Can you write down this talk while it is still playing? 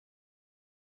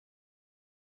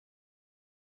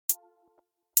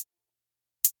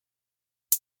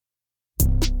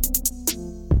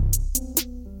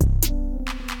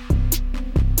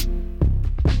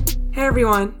Hey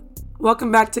everyone,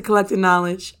 welcome back to Collected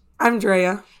Knowledge. I'm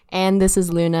Drea. And this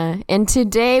is Luna. And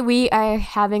today we are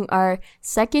having our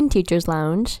second Teacher's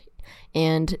Lounge.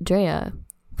 And Drea,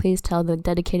 please tell the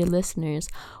dedicated listeners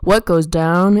what goes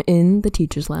down in the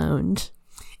Teacher's Lounge.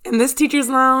 In this Teacher's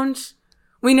Lounge,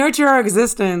 we nurture our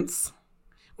existence.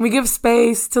 We give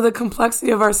space to the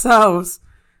complexity of ourselves.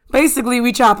 Basically,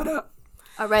 we chop it up.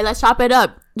 All right, let's chop it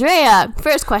up. Drea,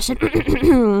 first question.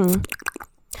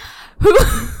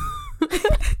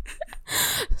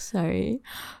 Sorry.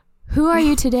 Who are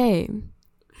you today?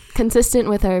 Consistent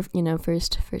with our,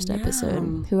 first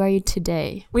episode. Who are you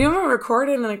today? We haven't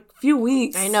recorded in a few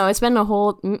weeks. I know. It's been a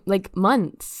whole,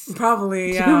 months.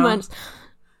 Probably, yeah. 2 months.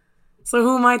 So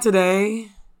who am I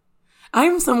today? I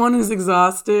am someone who's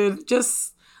exhausted.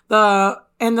 Just the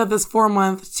end of this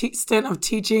 4-month stint of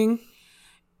teaching.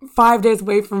 5 days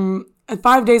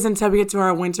until we get to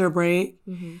our winter break.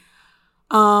 Mm-hmm.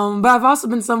 But I've also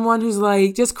been someone who's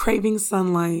just craving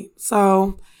sunlight.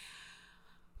 So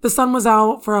the sun was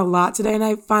out for a lot today and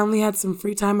I finally had some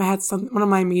free time. I had one of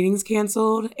my meetings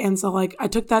canceled. And so I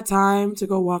took that time to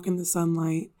go walk in the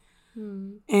sunlight.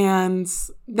 And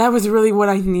that was really what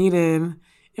I needed.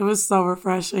 It was so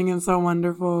refreshing and so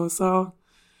wonderful. So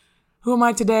who am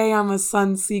I today? I'm a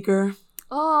sun seeker.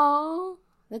 Oh,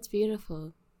 that's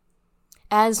beautiful.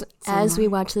 As we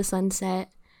watch the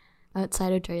sunset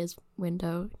outside of Drea's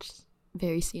window, which is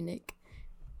very scenic.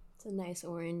 It's a nice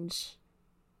orange,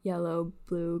 yellow,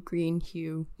 blue, green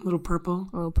hue. A little purple.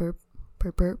 A little purple.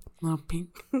 A little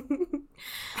pink.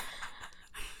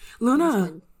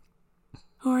 Luna,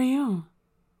 who are you?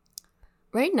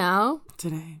 Right now,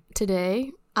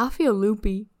 today, I feel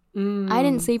loopy. I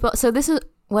didn't sleep well. So this is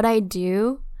what I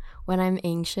do when I'm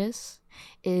anxious,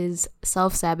 is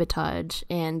self-sabotage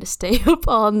and stay up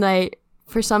all night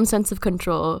for some sense of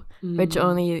control, which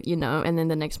only, and then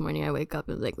the next morning I wake up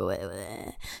and it's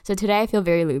bleh. So today I feel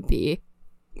very loopy.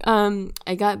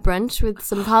 I got brunch with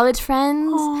some college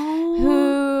friends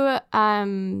who,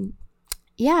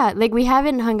 we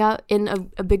haven't hung out in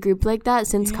a big group like that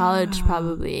since college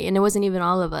probably, and it wasn't even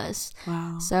all of us.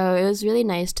 Wow. So it was really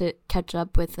nice to catch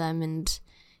up with them and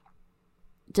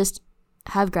just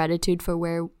have gratitude for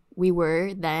where we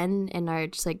were then and our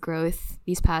just growth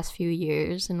these past few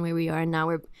years and where we are now.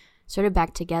 We're sort of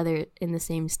back together in the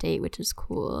same state, which is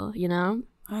cool,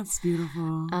 That's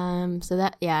beautiful. So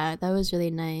that was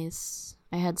really nice.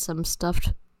 I had some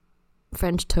stuffed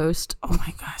French toast. Oh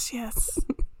my gosh, yes.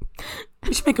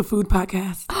 We should make a food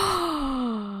podcast.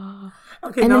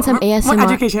 Okay, and then some ASMR.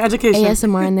 Education.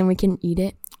 ASMR, and then we can eat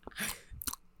it.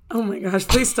 Oh my gosh,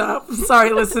 please stop.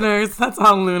 Sorry, listeners. That's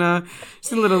all Luna.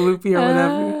 She's a little loopy or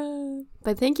whatever.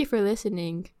 But thank you for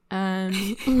listening.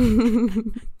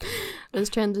 Let's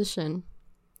transition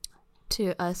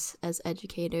to us as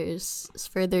educators,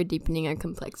 further deepening our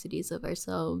complexities of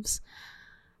ourselves.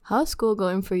 How's school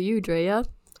going for you, Drea?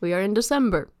 We are in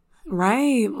December.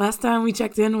 Right. Last time we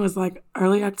checked in was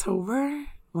early October.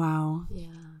 Wow.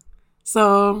 Yeah.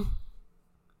 So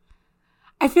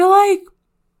I feel like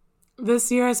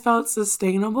this year has felt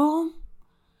sustainable.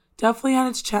 Definitely had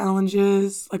its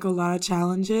challenges, a lot of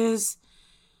challenges.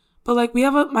 But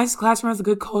my classroom has a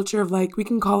good culture of we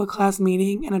can call a class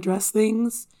meeting and address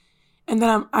things. And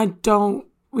then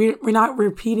we're not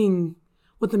repeating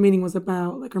what the meeting was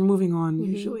about. We're moving on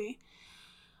usually.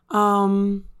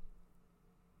 And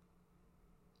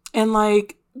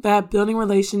that building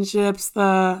relationships,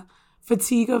 the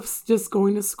fatigue of just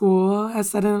going to school has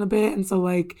set in a bit. And so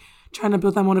trying to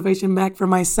build that motivation back for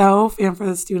myself and for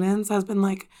the students has been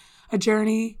a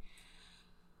journey.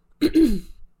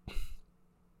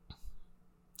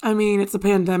 I mean, it's a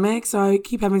pandemic, so I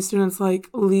keep having students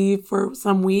leave for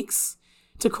some weeks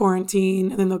to quarantine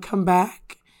and then they'll come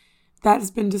back. That has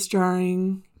been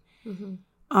disjarring. Mm-hmm.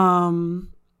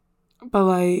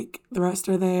 But the rest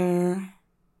are there.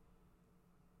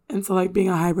 And so being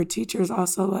a hybrid teacher is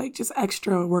also just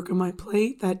extra work on my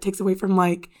plate that takes away from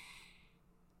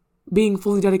being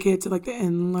fully dedicated to the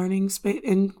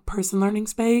in-person learning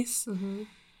space,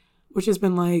 which has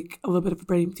been a little bit of a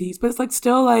brain tease. But it's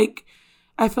still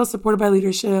I feel supported by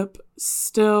leadership,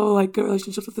 still good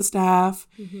relationships with the staff,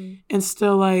 and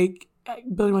still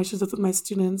building relationships with my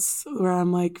students where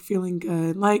I'm feeling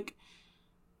good.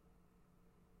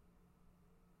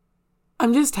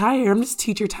 I'm just tired. I'm just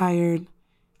teacher tired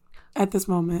at this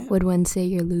moment. Would one say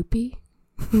you're loopy?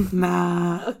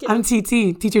 Nah. Okay. I'm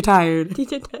TT, teacher tired.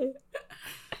 Teacher tired.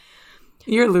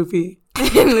 You're loopy.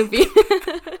 I'm loopy.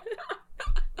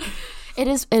 It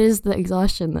is the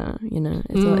exhaustion though,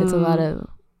 it's a lot of.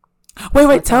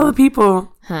 Wait, tell the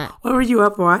people. Huh. What were you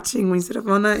up watching when you stayed up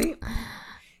all night?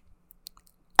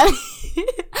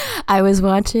 I was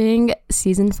watching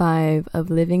season 5 of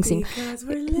Living Single. Because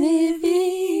we're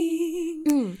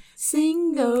living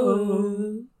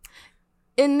single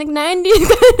in the 90s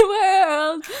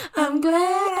world. I'm glad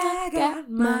I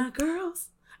got my girls.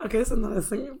 Okay, this is not a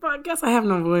singing podcast. I have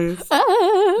no voice.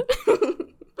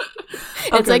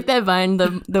 It's like that Vine,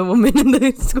 the woman in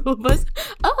the school bus.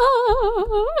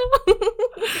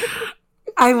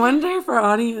 I wonder if our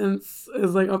audience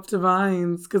is like up to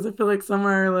Vines, because I feel like some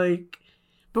are like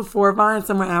before Vine,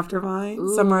 some are after Vine,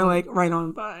 some are like right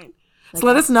on Vine. Like so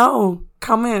let us know.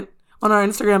 Comment on our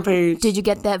Instagram page. Did you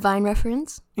get that Vine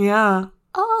reference? Yeah.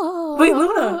 Oh. Wait,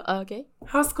 Luna. Okay.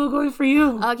 How's school going for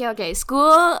you? Okay.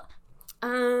 School.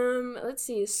 Let's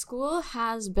see. School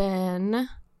has been.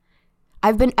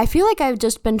 I feel like I've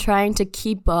just been trying to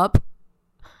keep up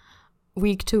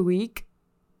week to week.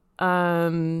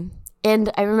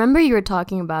 And I remember you were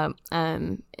talking about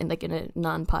in a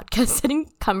non-podcast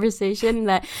setting conversation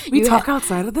that we talk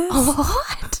outside of this.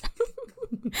 What?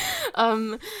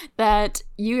 That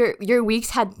your weeks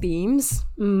had themes,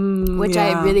 which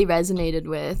I really resonated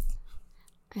with.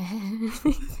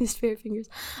 Spirit fingers.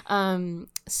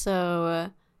 So,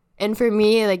 and for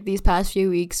me, like these past few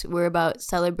weeks were about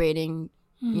celebrating,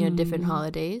 different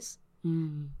holidays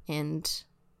and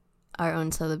our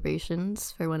own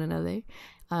celebrations for one another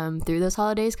through those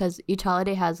holidays, because each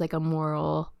holiday has like a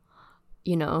moral,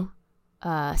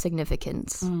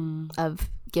 significance of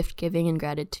gift giving and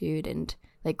gratitude, and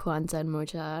like Kwanzaa and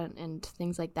Mocha and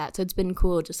things like that. So it's been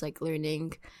cool just like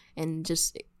learning and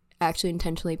just actually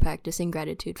intentionally practicing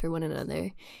gratitude for one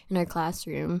another in our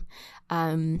classroom.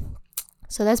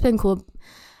 So that's been cool.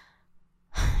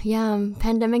 Yeah,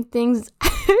 pandemic things.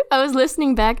 I was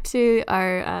listening back to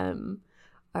our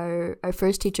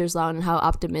first teacher's law and how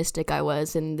optimistic I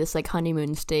was in this like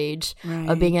honeymoon stage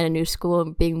of being at a new school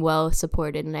and being well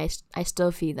supported, and I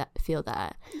still feel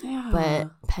that. Yeah.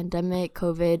 But pandemic,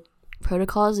 COVID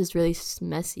protocols is really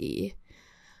messy.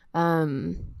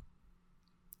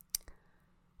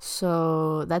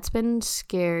 So that's been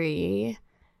scary,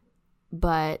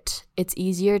 but it's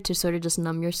easier to sort of just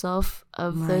numb yourself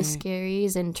of those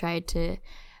scaries and try to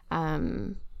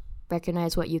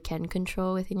recognize what you can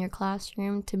control within your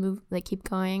classroom to move, like keep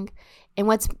going. And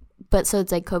so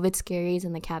it's like COVID scaries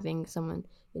and like having someone,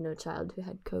 child who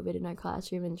had COVID in our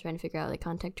classroom and trying to figure out like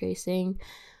contact tracing.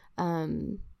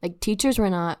 Like teachers are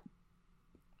not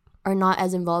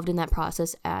as involved in that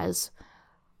process as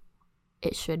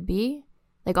it should be.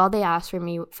 Like all they asked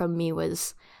from me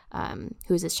was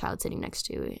who's this child sitting next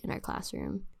to in our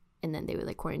classroom, and then they would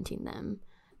like quarantine them.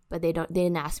 But they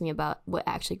didn't ask me about what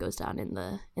actually goes down in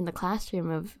the classroom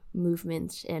of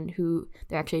movements and who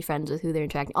they're actually friends with, who they're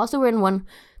interacting. Also, we're in one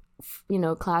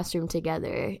classroom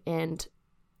together, and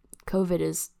COVID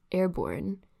is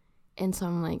airborne, and so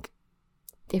I'm like,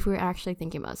 if we're actually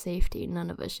thinking about safety,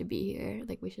 none of us should be here.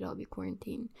 Like we should all be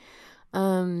quarantined.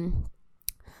 So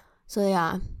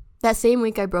yeah. That same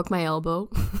week, I broke my elbow,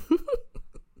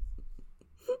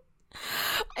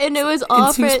 and it was all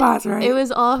in 2 spots, right? It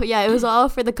was all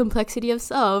for the complexity of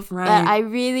self. Right. That I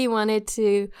really wanted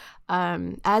to,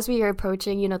 as we are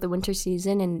approaching, the winter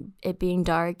season and it being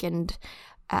dark and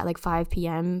at like 5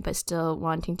 p.m., but still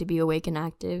wanting to be awake and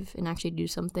active and actually do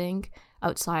something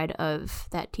outside of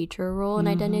that teacher role and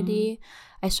identity.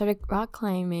 I started rock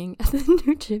climbing at the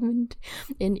new gym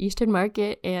in Eastern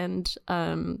Market, and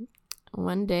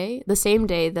one day, the same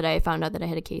day that I found out that I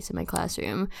had a case in my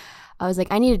classroom, I was like,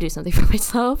 I need to do something for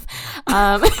myself.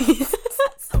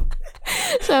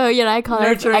 So, I called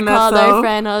our friend.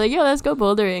 I was like, yo, let's go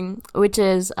bouldering, which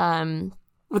is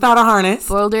without a harness.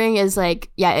 Bouldering is like,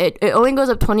 it only goes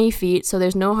up 20 feet, so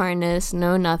there's no harness,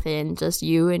 no nothing, just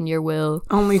you and your will.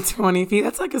 Only 20 feet?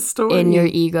 That's like a story. In your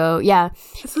ego, yeah.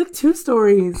 It's like 2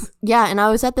 stories. Yeah, and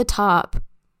I was at the top.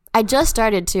 I just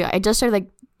started like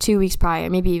 2 weeks prior,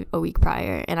 maybe a week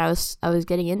prior, and I was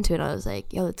getting into it. I was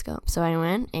like, yo, let's go. So I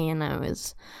went, and I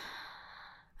was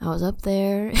up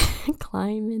there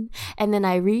climbing, and then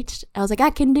I was like,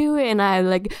 I can do it, and I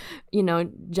like,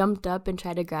 jumped up and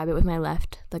tried to grab it with my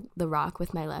the rock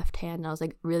with my left hand, and I was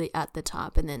like really at the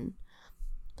top, and then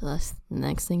the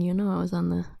next thing you know, I was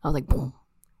like, boom,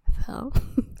 I fell,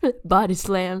 body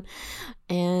slam,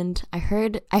 and I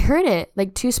heard it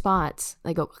like 2 spots,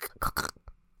 like go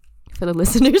for the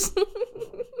listeners.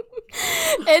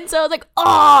 And so I was like,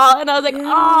 oh, and I was like,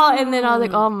 oh, and then I was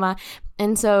like, oh my,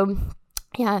 and so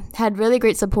yeah, had really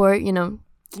great support,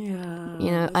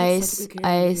 ice,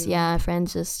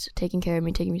 friends just taking care of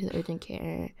me, taking me to the urgent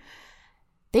care.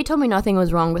 They told me nothing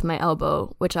was wrong with my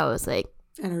elbow, which I was like,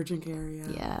 an urgent care,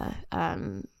 yeah.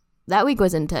 that week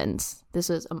was intense. This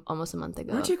was almost a month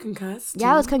ago. Weren't you concussed?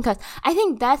 Yeah, I was concussed. I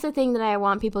think that's the thing that I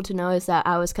want people to know is that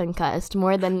I was concussed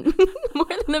more than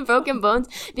the broken bones,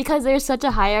 because there's such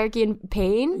a hierarchy in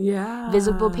pain. Yeah.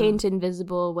 Visible pain to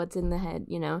invisible, what's in the head,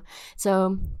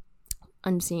 So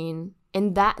unseen.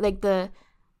 And that, and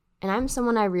I'm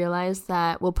someone I realized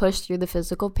that will push through the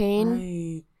physical pain.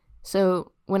 Right.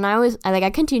 So when I was I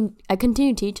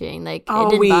continued teaching. It all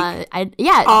didn't week. bother. That's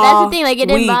the thing. It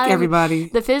didn't bother everybody.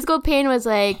 The physical pain was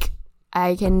I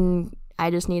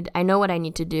know what I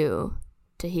need to do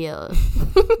to heal.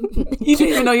 You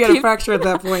didn't even know you had a fracture at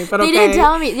that point, but okay. They didn't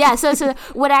tell me. Yeah, so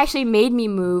what actually made me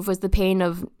move was the pain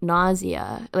of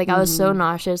nausea. I was so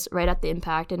nauseous right at the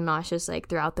impact, and nauseous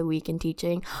throughout the week in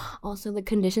teaching. Also, the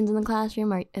conditions in the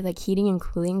classroom are heating and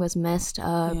cooling was messed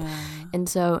up. Yeah. And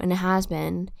it has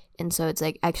been, and so it's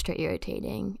extra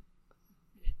irritating,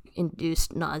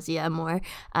 induced nausea more.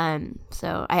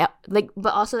 So I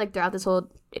but also throughout this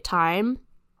whole time,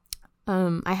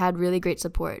 I had really great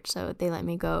support, so they let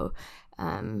me go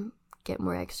get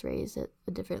more x-rays at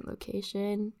a different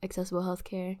location, accessible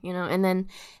healthcare, and then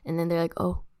they're like,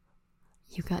 oh,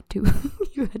 you got two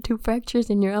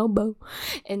fractures in your elbow,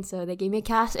 and so they gave me a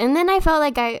cast, and then I felt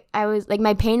like I was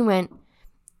my pain went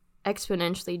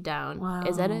exponentially down. Wow.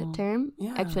 Is that a term?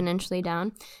 Yeah. Exponentially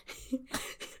down.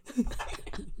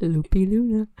 Loopy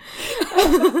Luna.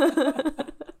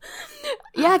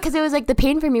 Yeah, because it was the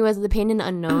pain for me was the pain in the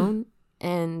unknown.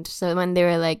 And so when they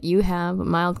were like, you have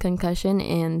mild concussion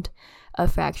and a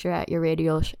fracture at your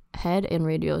radial head and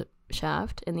radial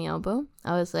shaft in the elbow,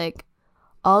 I was like,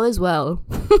 all is well.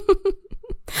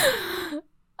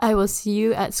 I will see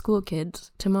you at school,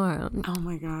 kids, tomorrow. Oh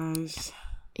my gosh.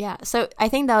 Yeah, so I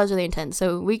think that was really intense.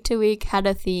 So week to week had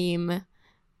a theme.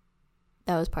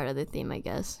 That was part of the theme, I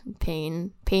guess.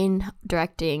 Pain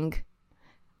directing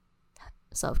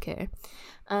self-care.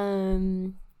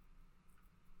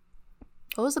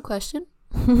 What was the question?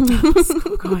 How's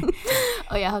school going?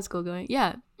 Oh yeah, how's school going?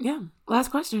 Yeah. Last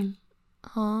question.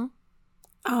 Huh?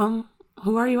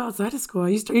 Who are you outside of school?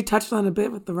 You touched on a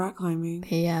bit with the rock climbing.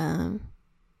 Yeah.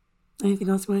 Anything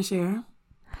else you want to share?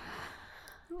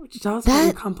 Would you tell us about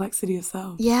your complexity of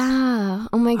self? Yeah.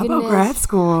 Oh my goodness. How about grad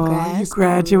school? You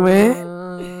graduate.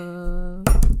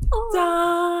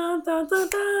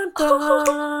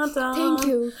 Thank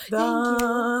you.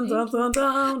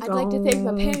 I'd like to thank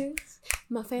my parents,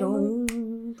 my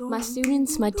family, my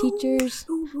students, my teachers,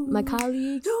 my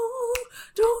colleagues,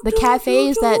 the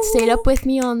cafes that stayed up with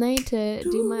me all night to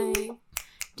do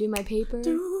my paper,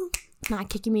 not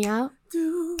kicking me out. I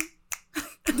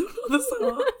don't know the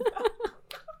song.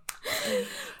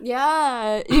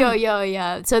 Yeah.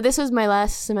 Yeah. So this was my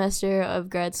last semester of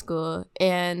grad school,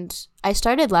 and I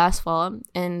started last fall,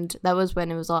 and that was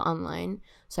when it was all online.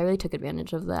 So I really took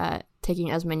advantage of that, taking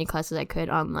as many classes I could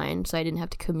online, so I didn't have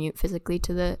to commute physically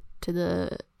to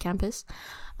the campus.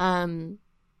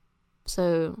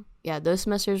 So yeah, those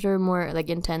semesters were more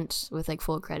intense with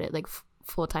full credit,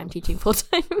 full-time teaching,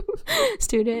 full-time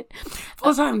student,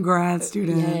 full-time grad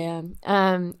student. Yeah.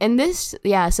 And this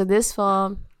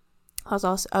fall I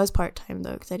was part-time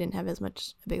though, because I didn't have as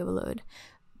big of a load,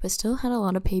 but still had a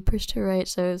lot of papers to write,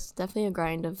 so it was definitely a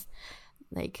grind of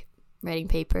writing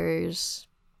papers,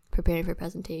 preparing for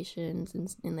presentations,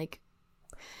 and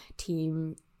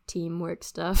teamwork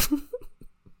stuff.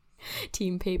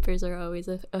 Team papers are always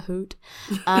a hoot.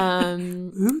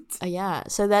 Hoot? Yeah,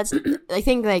 so that's, I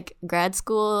think grad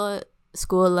school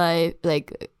life,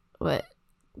 what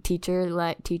teacher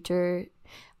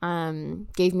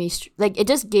gave me it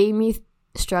just gave me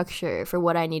structure for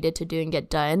what I needed to do and get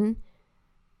done.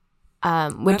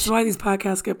 That's why these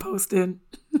podcasts get posted.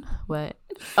 What?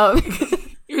 Oh,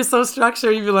 you're so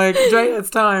structured. You'd be like, Drea,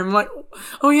 it's time. I'm like,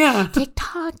 oh yeah.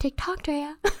 TikTok,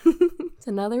 Drea. It's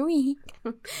another week.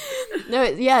 No,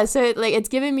 yeah. So it's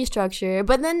giving me structure,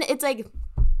 but then it's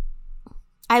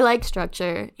I like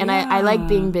structure, and yeah. I like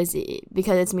being busy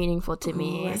because it's meaningful to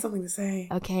me. I have something to say.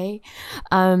 Okay.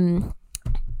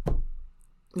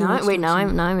 Now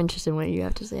I'm interested in what you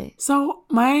have to say. So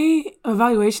my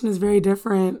evaluation is very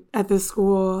different at this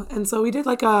school, and so we did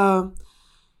it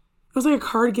was a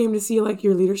card game to see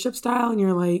your leadership style and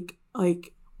your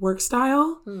work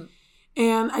style.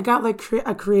 And I got a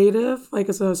creative,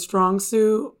 as a strong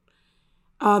suit.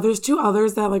 There's two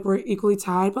others that were equally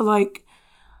tied, but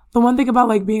the one thing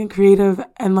about being creative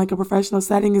and a professional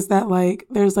setting is that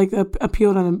there's the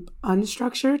appeal to an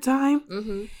unstructured time.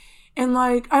 Mm-hmm. And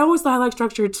I always thought I liked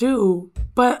structure too,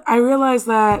 but I realized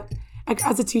that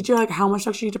as a teacher, how much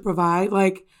structure you need to provide.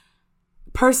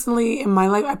 Personally in my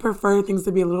life, I prefer things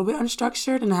to be a little bit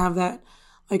unstructured and have that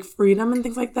like freedom and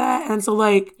things like that. And so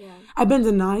like I've been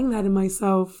denying that in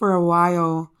myself for a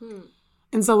while.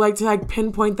 And so like to like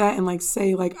pinpoint that and like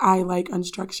say like I like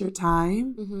unstructured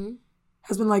time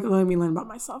has been like letting me learn about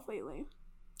myself lately.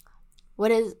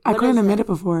 I couldn't admit it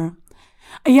before.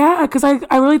 Yeah, because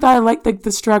I really thought I liked like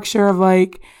the structure of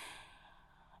like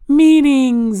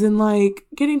meetings and like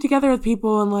getting together with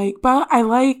people and like, but I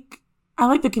like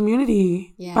the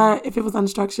community. Yeah. But if it was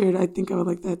unstructured, I think I would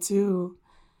like that too.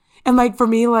 And like for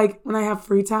me, like when I have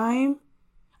free time,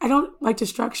 I don't like to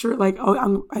structure it like, oh,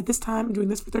 I'm at this time I'm doing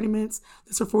this for 30 minutes,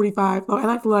 this for 45. I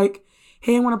like to like,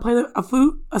 hey, I want to play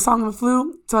a song on the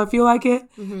flute till I feel like it.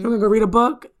 Then I'm gonna go read a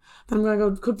book. Then I'm gonna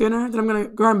go cook dinner. Then I'm gonna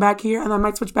go run back here, and I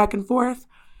might switch back and forth.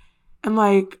 And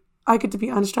like I get to be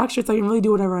unstructured, so I can really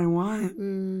do whatever I want.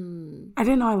 I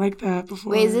didn't know I liked that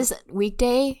before. Wait, is this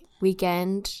weekday,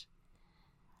 weekend?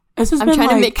 I'm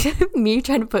trying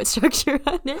to put structure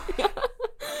on it.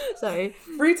 Sorry.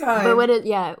 Free time. But what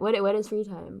is free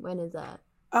time? When is that?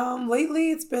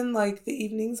 Lately it's been like the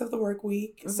evenings of the work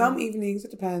week. Some evenings,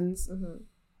 it depends.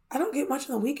 I don't get much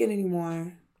on the weekend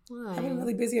anymore. Why? I've been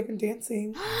really busy. I've been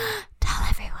dancing. Tell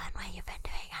everyone what you've been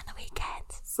doing on the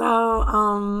weekends. So,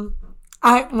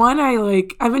 I've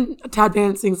been tap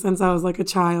dancing since I was like a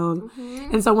child.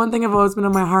 And so one thing I've always been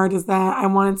on my heart is that I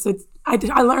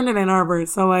learned it in Ann Arbor.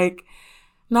 So like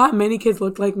not many kids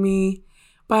look like me,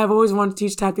 but I've always wanted to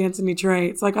teach tap dance in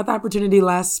Detroit. So I got the opportunity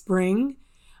last spring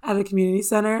at a community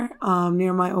center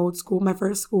near my old school, my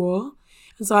first school.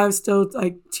 And so I still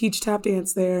like teach tap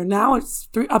dance there. Now it's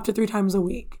up to 3 times a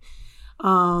week.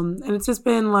 And it's just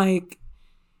been like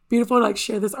beautiful to like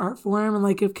share this art form and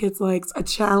like give kids like a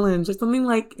challenge or something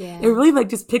like it really like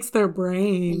just picks their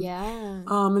brain. Yeah.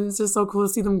 And it's just so cool to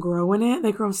see them grow in it.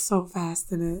 They grow so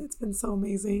fast in it. It's been so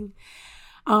amazing.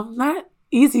 Not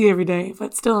easy every day,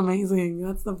 but still amazing.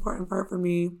 That's the important part for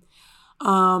me.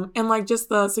 And like just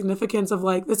the significance of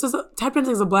like tap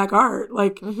dancing is a Black art,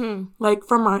 like like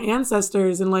from our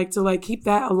ancestors, and like to like keep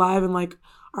that alive in like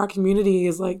our community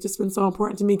is like just been so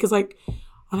important to me. Because like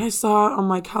when I saw it on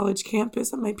my college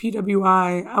campus at my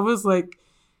PWI, I was like,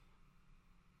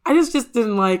 I just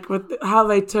didn't like how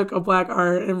they took a Black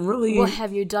art and really what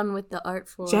have you done with the art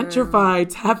form? Gentrified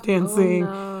tap dancing,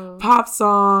 pop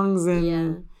songs,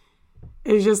 and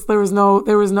it's just there was no.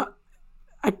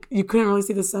 You couldn't really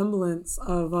see the semblance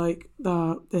of like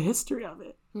the history of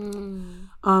it.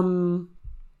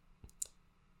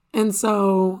 And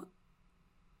so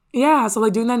so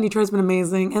like doing that in Detroit's been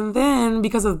amazing. And then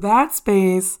because of that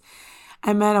space,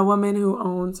 I met a woman who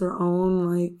owns her own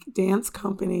like dance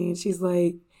company. She's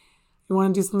like, you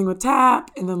want to do something with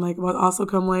tap, and then like we'll also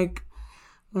come like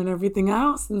learn everything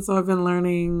else. And so I've been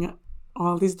learning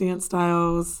all these dance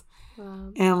styles.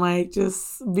 And like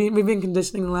we've been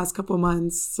conditioning the last couple of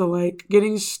months, so like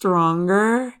getting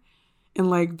stronger and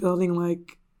like building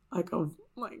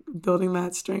building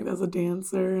that strength as a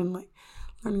dancer, and like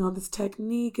learning all this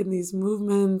technique and these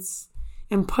movements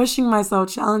and pushing myself,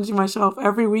 challenging myself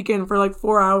every weekend for like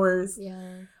 4 hours.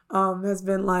 Has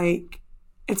been like,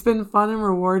 it's been fun and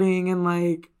rewarding and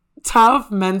like tough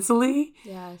mentally,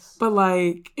 but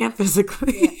like, and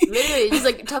physically, literally just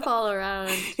like tough all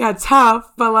around.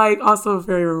 Tough, but like also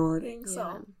very rewarding.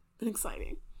 So been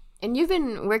exciting. And you've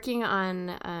been working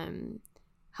on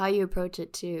how you approach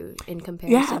it too, in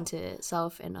comparison to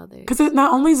self and others. Because it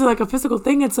not only is it like a physical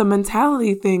thing, it's a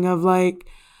mentality thing of like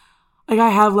I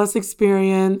have less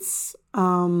experience,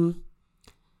 and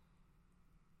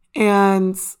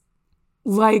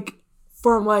like.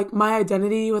 For like my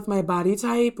identity with my body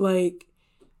type, like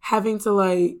having to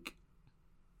like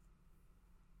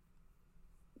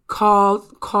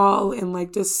call and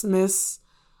like dismiss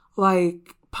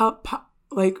like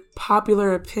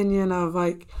popular opinion of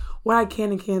like what I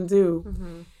can and can't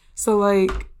do. So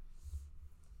like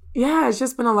it's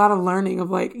just been a lot of learning of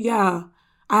like I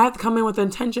have to come in with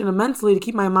intention and mentally to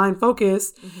keep my mind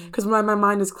focused, because when my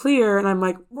mind is clear and I'm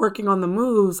like working on the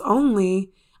moves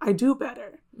only, I do better.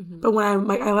 But when I'm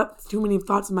like, I let too many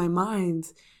thoughts in my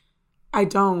mind, I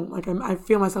don't. Like, I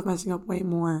feel myself messing up way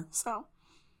more. So,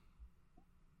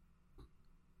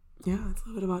 it's a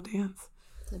little bit about dance.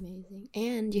 It's amazing.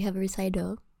 And you have a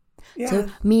recital. So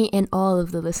me and all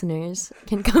of the listeners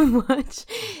can come watch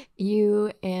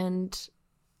you. And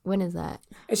when is that?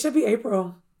 It should be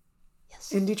April.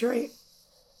 Yes. In Detroit.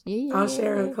 Yeah. I'll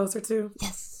share it closer too.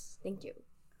 Yes. Thank you.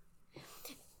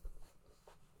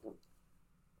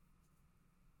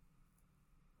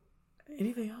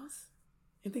 Anything else?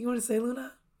 Anything you want to say,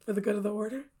 Luna? For the good of the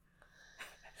order?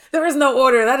 There is no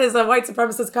order. That is a white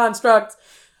supremacist construct.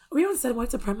 We haven't said white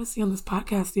supremacy on this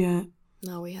podcast yet.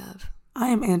 No, we have. I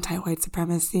am anti-white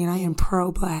supremacy and I am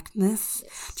pro-blackness.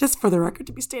 Yes. Just for the record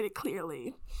to be stated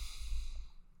clearly.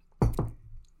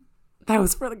 That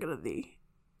was for the good of the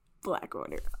Black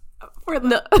order.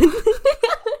 That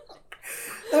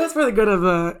was for the good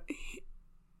of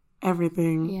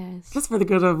everything. Yes. Just for the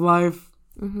good of life.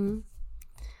 Mm-hmm.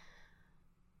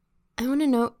 I want to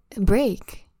know,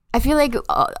 break. I feel like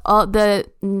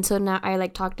so now I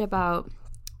like talked about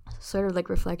sort of like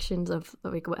reflections of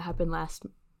like what happened last,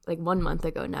 like 1 month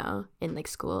ago now in like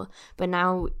school. But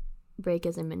now break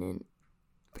is imminent.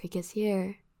 Break is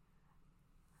here.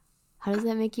 How does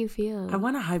that make you feel? I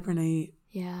want to hibernate.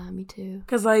 Yeah, me too.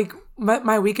 Because, like,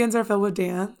 my weekends are filled with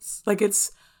dance. Like,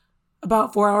 it's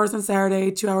about 4 hours on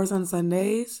Saturday, 2 hours on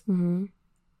Sundays. Mm-hmm.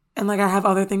 And, like, I have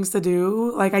other things to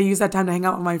do. Like, I use that time to hang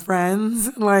out with my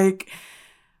friends. Like,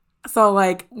 so,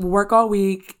 like, work all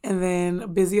week and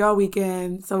then busy all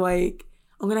weekend. So, like,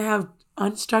 I'm going to have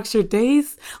unstructured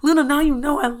days. Luna, now you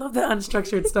know I love the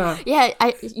unstructured stuff. Yeah,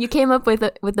 you came up with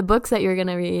the books that you were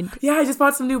gonna read. Yeah, I just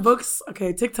bought some new books.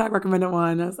 Okay, TikTok recommended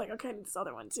one. I was like, okay, I need this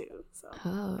other one too. So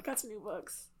I got some new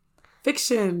books.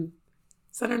 Fiction,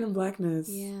 centered in blackness.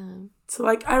 Yeah. So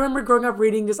like, I remember growing up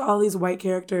reading just all these white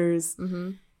characters,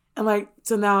 mm-hmm. and like,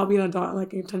 so now I'll be an adult,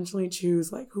 like intentionally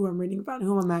choose like who I'm reading about and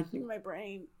who I'm imagining in my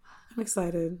brain. I'm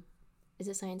excited. Is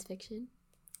it science fiction?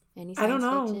 Any I don't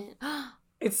science know. fiction?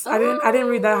 I didn't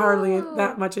read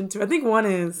that much into it. I think one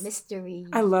is mystery.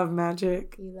 I love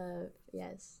magic. You love,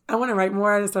 yes. I want to write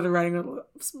more. I just started writing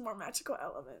some more magical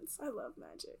elements. I love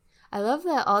magic. I love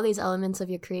that all these elements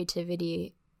of your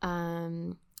creativity,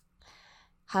 how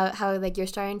like you're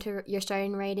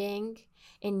starting writing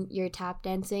and you're tap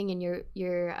dancing and you're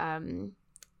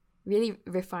really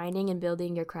refining and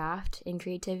building your craft and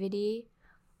creativity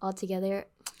all together.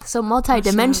 So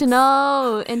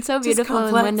multi-dimensional and so beautiful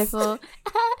and wonderful.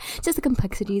 Just the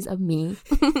complexities of me.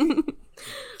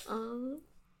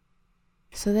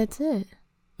 So that's it.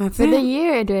 That's for it? the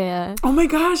year, Andrea. Oh my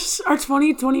gosh, our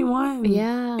 2021.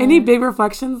 Yeah. Any big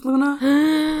reflections, Luna?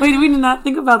 Wait, we did not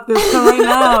think about this till right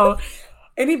now.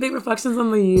 Any big reflections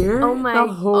on the year? Oh my. The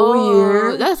whole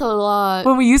year? That's a lot.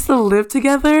 When we used to live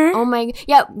together? Oh my.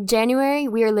 Yeah, January,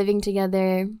 we were living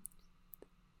together.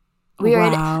 We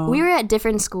were at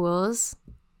different schools.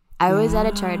 I was at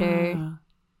a charter.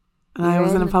 And I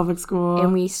was in a public school.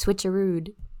 And we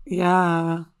switcherooed.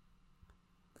 Yeah.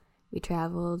 We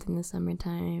traveled in the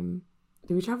summertime.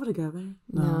 Did we travel together?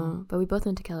 No, but we both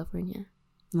went to California.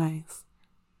 Nice.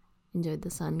 Enjoyed the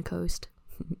sun coast.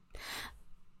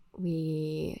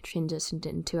 We transitioned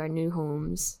into our new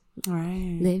homes. All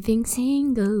right. Living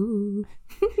single.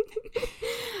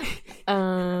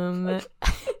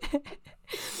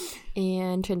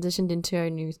 And transitioned into our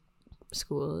new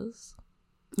schools.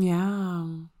 Yeah.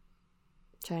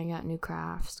 Trying out new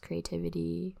crafts,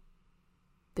 creativity,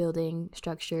 building,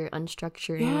 structure,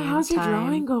 unstructuring. Yeah, how's your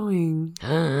drawing going?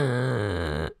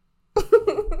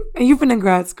 You've been in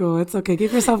grad school. It's okay.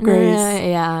 Give yourself grace.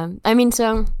 Yeah. I mean,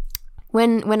 so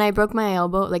when I broke my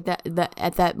elbow, like that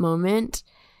at that moment,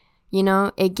 you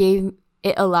know, it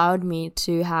allowed me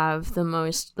to have the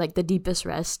most, like, the deepest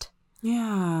rest.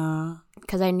 Yeah.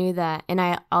 Because I knew that, and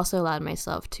I also allowed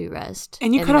myself to rest.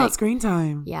 And you cut out screen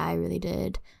time. Yeah, I really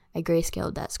did. I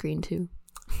grayscaled that screen too.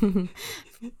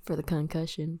 For the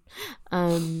concussion.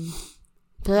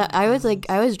 So I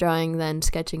was drawing then,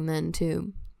 sketching then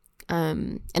too.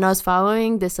 And I was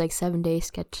following this like 7-day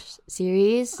sketch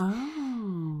series.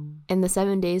 Oh. And the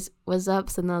 7 days was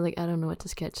up, so then I was like, I don't know what to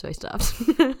sketch, so I stopped.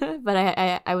 But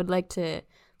I would like to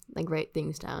like write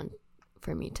things down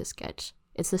for me to sketch.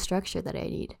 It's the structure that I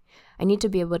need. I need to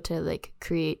be able to like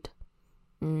create,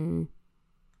 know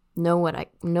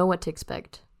what to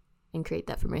expect, and create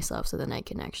that for myself, so then I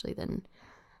can actually then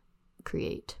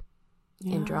create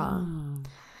and draw.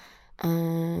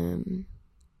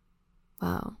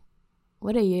 Wow,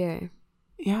 what a year.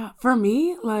 Yeah, for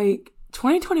me, like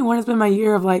 2021 has been my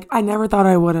year of like I never thought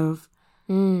I would have.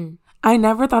 I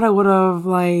never thought I would have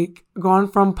like gone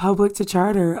from public to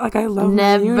charter. Like I love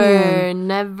my union.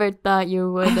 Never thought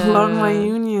you would have. I love my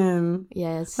union.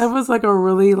 Yes. That was like a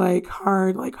really like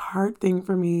hard thing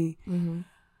for me. Mm-hmm.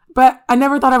 But I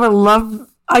never thought I would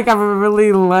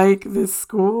really like this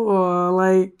school.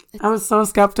 Like I was so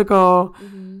skeptical.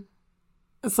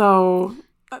 Mm-hmm. So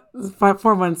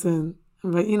 4 months in,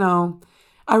 but you know,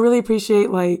 I really appreciate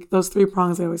like those 3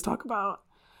 prongs I always talk about.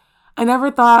 I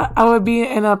never thought I would be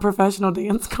in a professional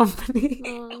dance company.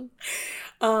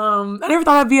 I never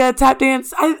thought I'd be a tap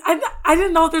dance. I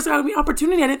didn't know if there's going to be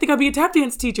opportunity. I didn't think I'd be a tap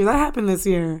dance teacher. That happened this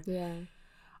year. Yeah.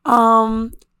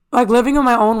 Like living on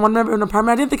my own, one member in an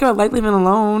apartment. I didn't think I would like living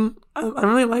alone. I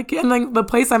really like it. And like the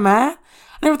place I'm at,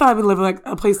 I never thought I would live like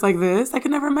a place like this. I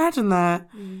could never imagine that.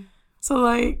 So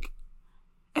like,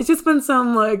 it's just been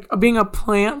some like being a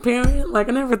plant parent. Like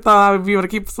I never thought I would be able to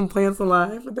keep some plants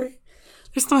alive, but they're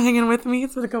still hanging with me.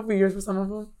 It's been a couple of years for some of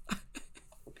them.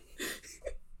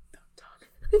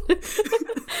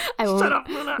 I won't. Shut up,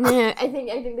 Luna. Yeah, I think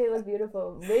they look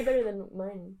beautiful. Way better than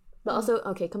mine. But also,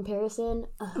 okay, comparison.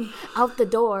 Out the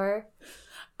door.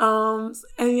 And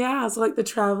yeah, so like the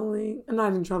traveling, and I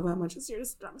didn't travel that much this year.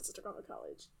 Just dropped my sister going to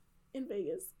college in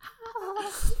Vegas.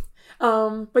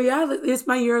 But yeah, it's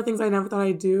my year of things I never thought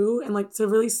I'd do, and like to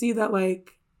really see that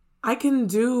like I can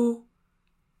do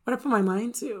what I put my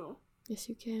mind to. Yes,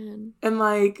 you can. And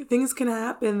like things can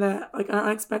happen that like are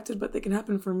unexpected, but they can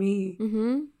happen for me.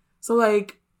 So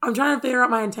like I'm trying to figure out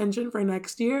my intention for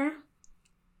next year.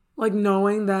 Like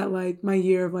knowing that like my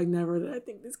year of like never that I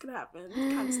think this could happen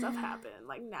kind of stuff happen.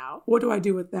 Like now, what do I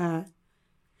do with that?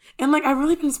 And like I've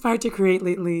really been inspired to create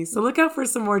lately. So look out for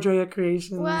some more Drea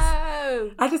creations.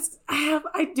 Whoa!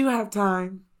 I do have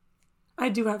time. I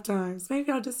do have time. So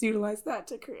maybe I'll just utilize that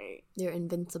to create. You're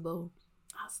invincible.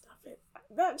 I'll stop it.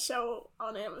 That show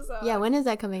on Amazon. Yeah, when is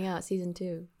that coming out? Season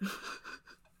 2.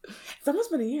 It's almost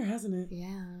been a year, hasn't it?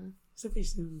 Yeah. Should be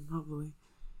soon, hopefully.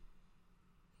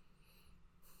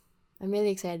 I'm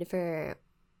really excited for...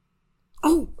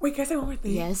 Oh, wait, can I say one more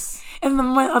thing? Yes. And then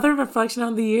my other reflection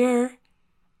on the year,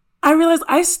 I realized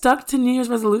I stuck to New Year's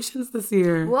resolutions this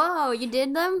year. Whoa, you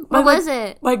did them? What was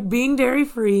it? Like being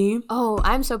dairy-free. Oh,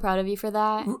 I'm so proud of you for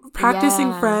that.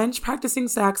 Practicing French, practicing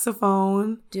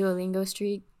saxophone. Duolingo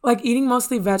streak. Like eating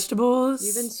mostly vegetables.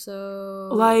 You've been so...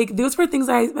 Like, those were things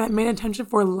I made attention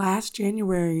for last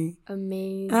January.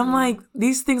 Amazing. And I'm like,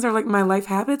 these things are like my life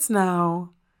habits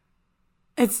now.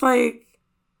 It's like,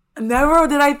 never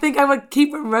did I think I would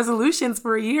keep resolutions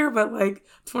for a year, but like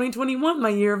 2021, my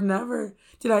year of never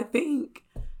did I think.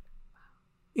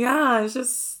 Yeah, it's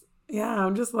just, yeah,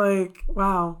 I'm just like,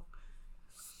 wow.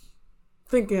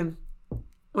 Thinking,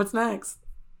 what's next?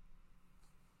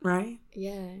 Right?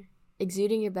 Yeah.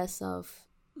 Exuding your best self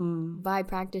by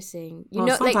practicing. You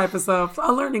know, some like, type of self,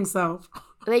 a learning self.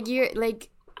 Like, you're like,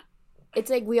 it's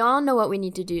like we all know what we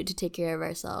need to do to take care of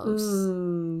ourselves,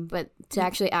 but to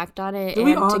actually act on it. Do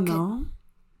we all know?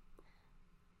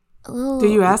 Do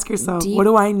you ask yourself, what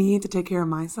do I need to take care of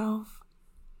myself?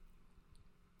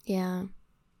 Yeah.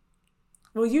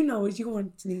 Well, you know what you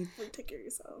want to need to take care of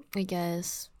yourself. I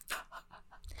guess.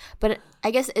 But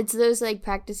I guess it's those like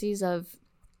practices of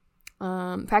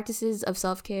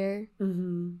self-care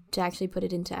to actually put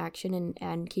it into action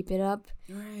and keep it up.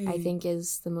 Right. I think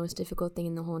is the most difficult thing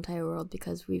in the whole entire world,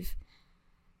 because we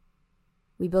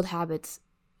build habits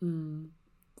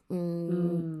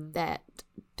that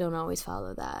don't always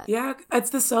follow that. Yeah,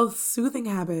 it's the self-soothing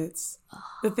habits,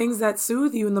 the things that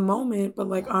soothe you in the moment, but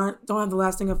like don't have the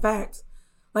lasting effect.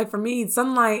 Like for me,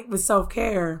 sunlight was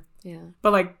self-care. Yeah,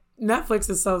 but like Netflix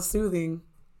is self-soothing.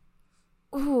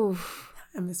 Ooh.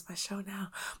 I miss my show now,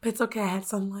 but it's okay. I had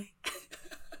sunlight.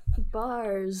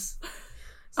 Bars.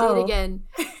 Say it again.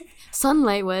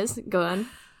 Sunlight was. Go on.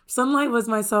 Sunlight was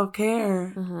my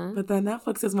self-care, but then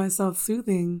Netflix is my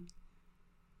self-soothing.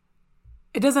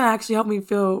 It doesn't actually help me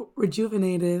feel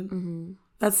rejuvenated.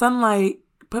 That sunlight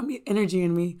put energy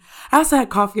in me. I also had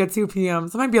coffee at 2 p.m.,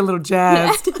 so I might be a little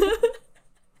jazzed.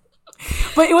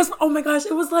 But it was, oh my gosh,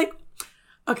 it was like,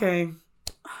 okay.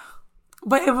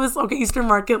 But it was, okay, Eastern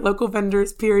Market, local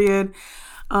vendors, period.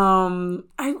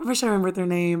 I wish I remembered their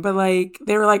name, but like,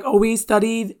 they were like, oh, we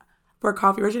studied where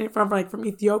coffee originated from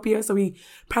Ethiopia. So we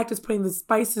practiced putting the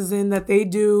spices in that they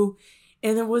do.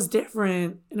 And it was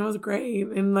different. And it was great.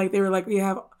 And like, they were like, we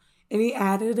have any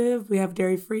additive, we have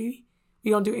dairy free. We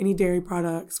don't do any dairy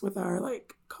products with our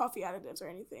like coffee additives or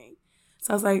anything.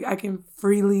 So I was like, I can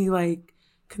freely like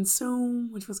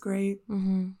consume, which was great.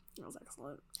 It was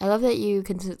excellent. I love that you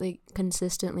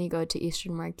consistently go to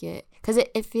Eastern Market, because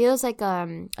it feels like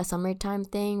a summertime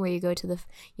thing where you go to the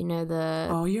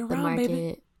year round, market.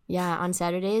 Baby. Yeah, on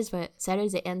Saturdays, but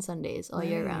Saturdays and Sundays all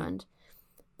year round.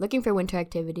 Looking for winter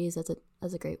activities,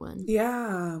 that's a great one.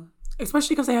 Yeah,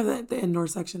 especially because they have the indoor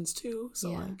sections too.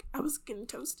 So like, I was getting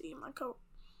toasty in my coat.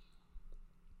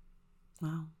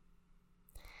 Wow.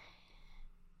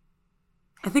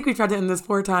 I think we tried to end this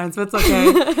 4 times, but it's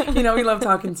okay. We love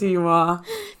talking to you all.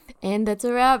 And that's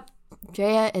a wrap.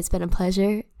 Drea, it's been a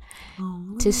pleasure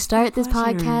to start this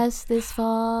podcast this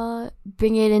fall,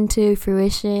 bring it into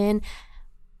fruition.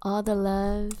 All the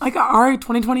love. Like Ari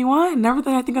 2021. Never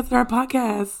thought I think that's our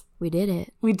podcast. We did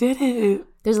it. We did it.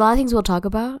 There's a lot of things we'll talk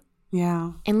about.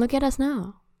 Yeah. And look at us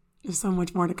now. There's so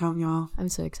much more to come, y'all. I'm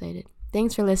so excited.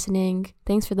 Thanks for listening.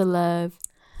 Thanks for the love.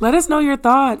 Let us know your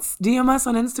thoughts. DM us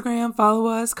on Instagram, follow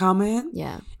us, comment.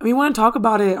 Yeah. And we want to talk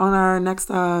about it on our next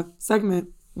segment.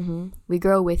 Mm-hmm. We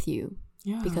grow with you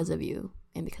because of you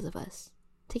and because of us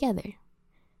together.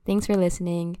 Thanks for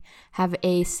listening. Have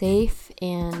a safe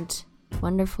and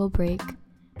wonderful break.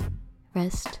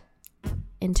 Rest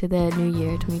into the new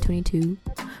year, 2022.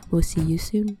 We'll see you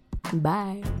soon.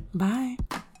 Bye. Bye.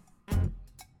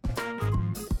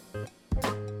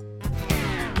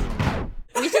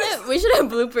 We should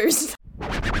have bloopers.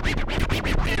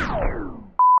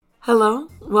 Hello.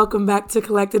 Welcome back to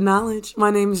Collected Knowledge.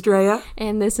 My name is Drea.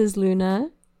 And this is Luna.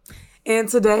 And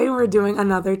today we're doing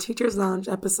another Teacher's Lounge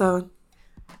episode.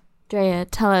 Drea,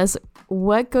 tell us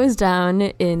what goes down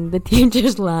in the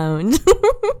Teacher's Lounge.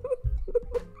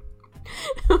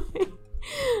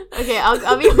 Okay,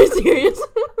 I'll be more serious.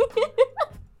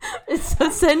 It's so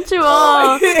sensual.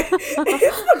 It's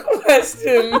the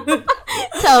question.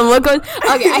 Tell them what goes.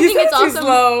 Okay, I think it's too awesome.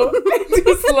 Slow.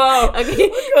 Too slow. Okay.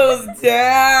 What goes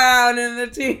down in the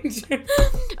teacher?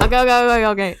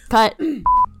 Okay. Cut.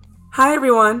 Hi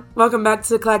everyone. Welcome back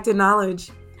to Collected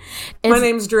Knowledge. My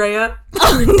name's Drea.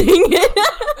 Oh, dang it.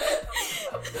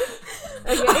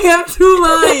 Okay. I have 2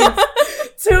 lines.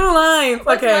 2 lines.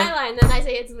 What's okay. my line? Then I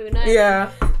say it's Luna.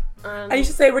 Yeah. You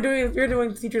should say if you're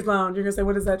doing Teacher's Lounge, you're gonna say,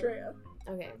 what is that, Drea?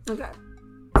 Okay.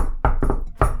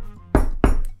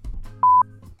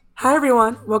 Hi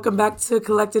everyone, welcome back to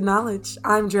Collected Knowledge.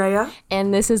 I'm Drea.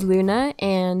 And this is Luna,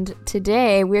 and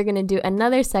today we're gonna do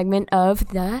another segment of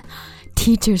the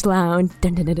Teacher's Lounge.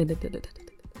 Dun, dun, dun, dun, dun, dun, dun.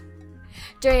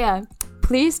 Drea,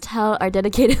 please tell our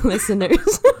dedicated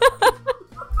listeners.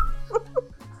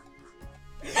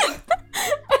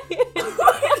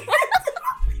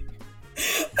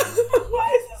 Why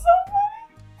is this so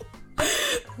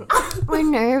funny? We're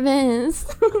nervous.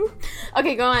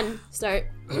 Okay, go on. Start.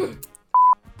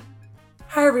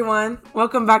 Hi everyone,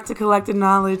 welcome back to Collected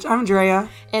Knowledge. I'm Drea.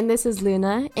 And this is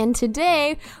Luna, and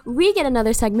today we get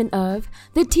another segment of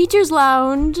the Teacher's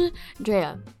Lounge.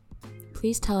 Drea,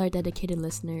 please tell our dedicated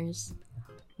listeners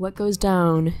what goes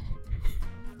down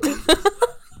in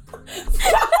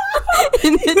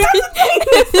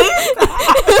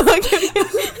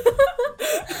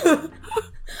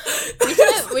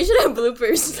We should have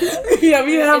bloopers. Yeah,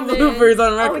 we have bloopers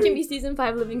on record. Oh, we can be season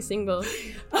 5 living single.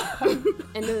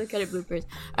 And then cut it bloopers.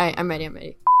 Alright, I'm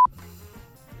ready.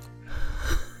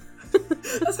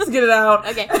 Let's just get it out.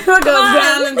 Okay. What goes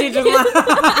down in Teacher's Lounge?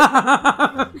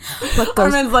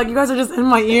 Armin's like, you guys are just in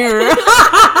my ear.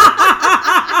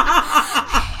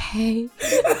 Hey.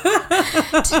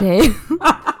 Today,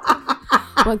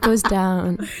 what goes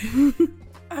down?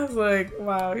 I was like,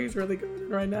 wow, he's really going in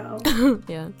right now.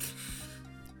 Yeah.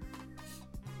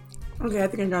 Okay, I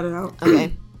think I got it out.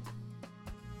 Okay.